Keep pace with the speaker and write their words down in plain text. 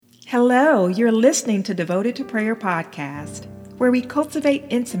Hello, you're listening to Devoted to Prayer podcast, where we cultivate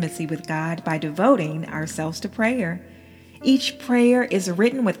intimacy with God by devoting ourselves to prayer. Each prayer is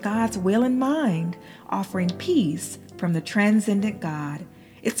written with God's will in mind, offering peace from the transcendent God.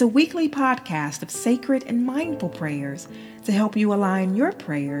 It's a weekly podcast of sacred and mindful prayers to help you align your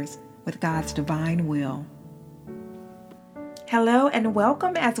prayers with God's divine will. Hello and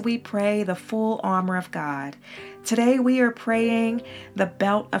welcome as we pray the full armor of God. Today we are praying the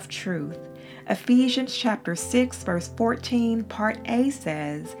belt of truth. Ephesians chapter 6 verse 14 part A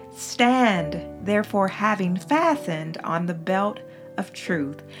says, "Stand, therefore having fastened on the belt of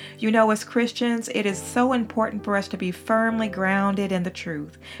truth." You know, as Christians, it is so important for us to be firmly grounded in the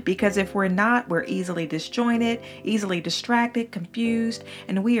truth, because if we're not, we're easily disjointed, easily distracted, confused,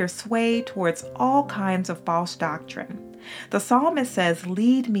 and we are swayed towards all kinds of false doctrine. The psalmist says,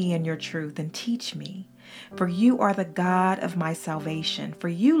 "Lead me in your truth and teach me, for you are the God of my salvation. For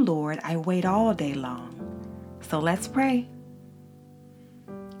you, Lord, I wait all day long." So let's pray.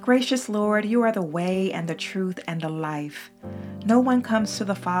 Gracious Lord, you are the way and the truth and the life. No one comes to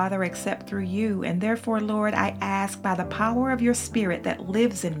the Father except through you, and therefore, Lord, I ask by the power of your Spirit that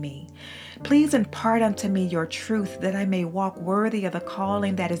lives in me, please impart unto me your truth that I may walk worthy of the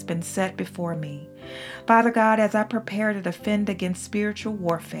calling that has been set before me. Father God, as I prepare to defend against spiritual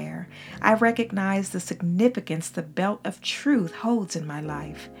warfare, I recognize the significance the belt of truth holds in my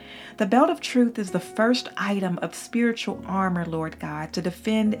life. The belt of truth is the first item of spiritual armor, Lord God, to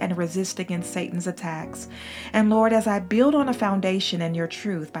defend and resist against Satan's attacks. And Lord, as I build on a foundation in your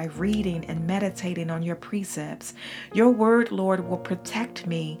truth by reading and meditating on your precepts, your word, Lord, will protect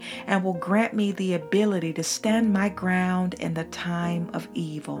me and will grant me the ability to stand my ground in the time of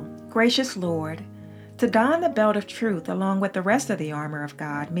evil. Gracious Lord, to don the belt of truth along with the rest of the armor of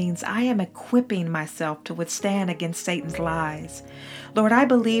God means I am equipping myself to withstand against Satan's lies. Lord, I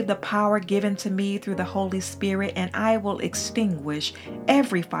believe the power given to me through the Holy Spirit, and I will extinguish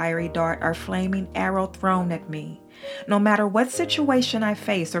every fiery dart or flaming arrow thrown at me. No matter what situation I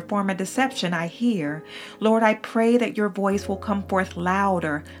face or form of deception I hear, Lord, I pray that your voice will come forth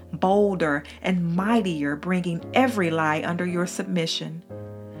louder, bolder, and mightier, bringing every lie under your submission.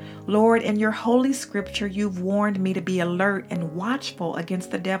 Lord, in your holy scripture, you've warned me to be alert and watchful against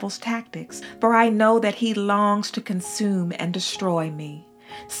the devil's tactics, for I know that he longs to consume and destroy me.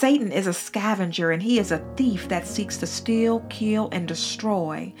 Satan is a scavenger, and he is a thief that seeks to steal, kill, and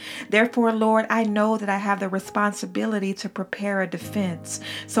destroy. Therefore, Lord, I know that I have the responsibility to prepare a defense.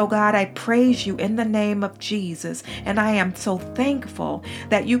 So, God, I praise you in the name of Jesus, and I am so thankful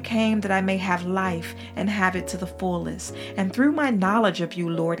that you came that I may have life and have it to the fullest. And through my knowledge of you,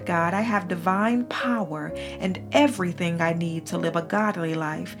 Lord God, I have divine power and everything I need to live a godly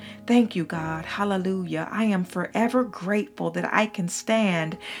life. Thank you, God. Hallelujah. I am forever grateful that I can stand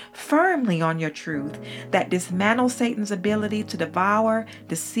firmly on your truth that dismantles Satan's ability to devour,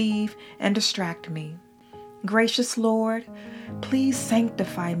 deceive, and distract me. Gracious Lord, please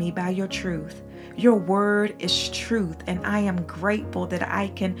sanctify me by your truth. Your word is truth, and I am grateful that I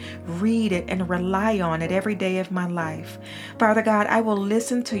can read it and rely on it every day of my life. Father God, I will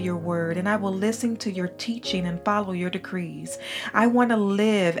listen to your word, and I will listen to your teaching and follow your decrees. I want to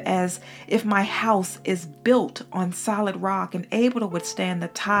live as if my house is built on solid rock and able to withstand the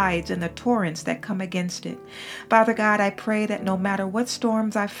tides and the torrents that come against it. Father God, I pray that no matter what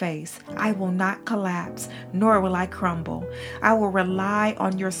storms I face, I will not collapse, nor will I crumble. I will rely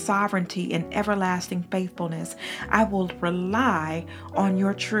on your sovereignty and everlasting faithfulness. I will rely on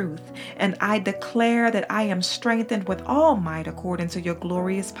your truth, and I declare that I am strengthened with all might according to your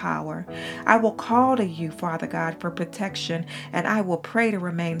glorious power. I will call to you, Father God, for protection, and I will pray to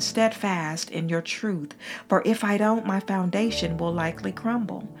remain steadfast in your truth, for if I don't, my foundation will likely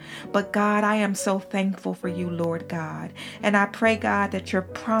crumble. But God, I am so thankful for you, Lord God, and I pray, God, that your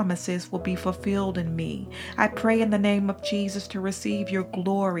promises will be fulfilled in me. I pray in the name of Jesus to receive your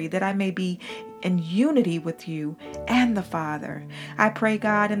glory, that I may be in unity with you and the Father. I pray,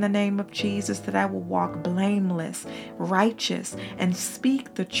 God, in the name of Jesus, that I will walk blameless, righteous, and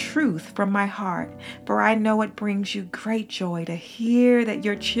speak the truth from my heart, for I know it brings you great joy to hear that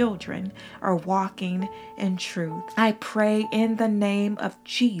your children are walking in truth. I pray in the name of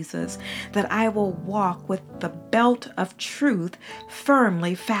Jesus that I will walk with the belt of truth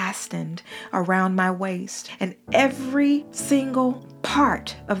firmly fastened around my waist, and every single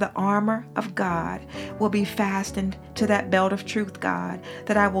part of the armor of God will be fastened to that belt of truth, God,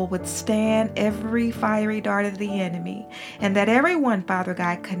 that I will withstand every fiery dart of the enemy, and that everyone, Father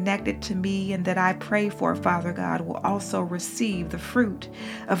God, connected to me and that I pray for, Father God, will also receive the fruit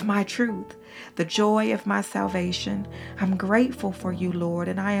of my truth, the joy of my salvation. I'm grateful for you, Lord,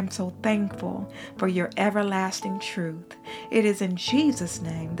 and I am so thankful for your everlasting truth. It is in Jesus'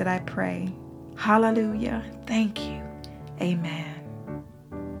 name that I pray. Hallelujah. Thank you. Amen.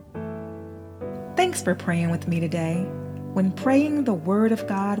 Thanks for praying with me today. When praying the Word of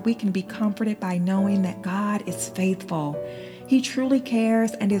God, we can be comforted by knowing that God is faithful. He truly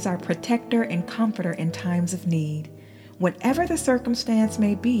cares and is our protector and comforter in times of need. Whatever the circumstance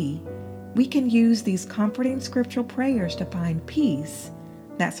may be, we can use these comforting scriptural prayers to find peace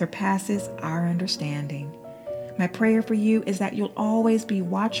that surpasses our understanding. My prayer for you is that you'll always be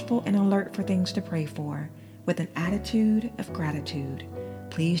watchful and alert for things to pray for, with an attitude of gratitude.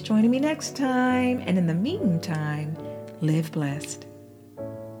 Please join me next time, and in the meantime, live blessed.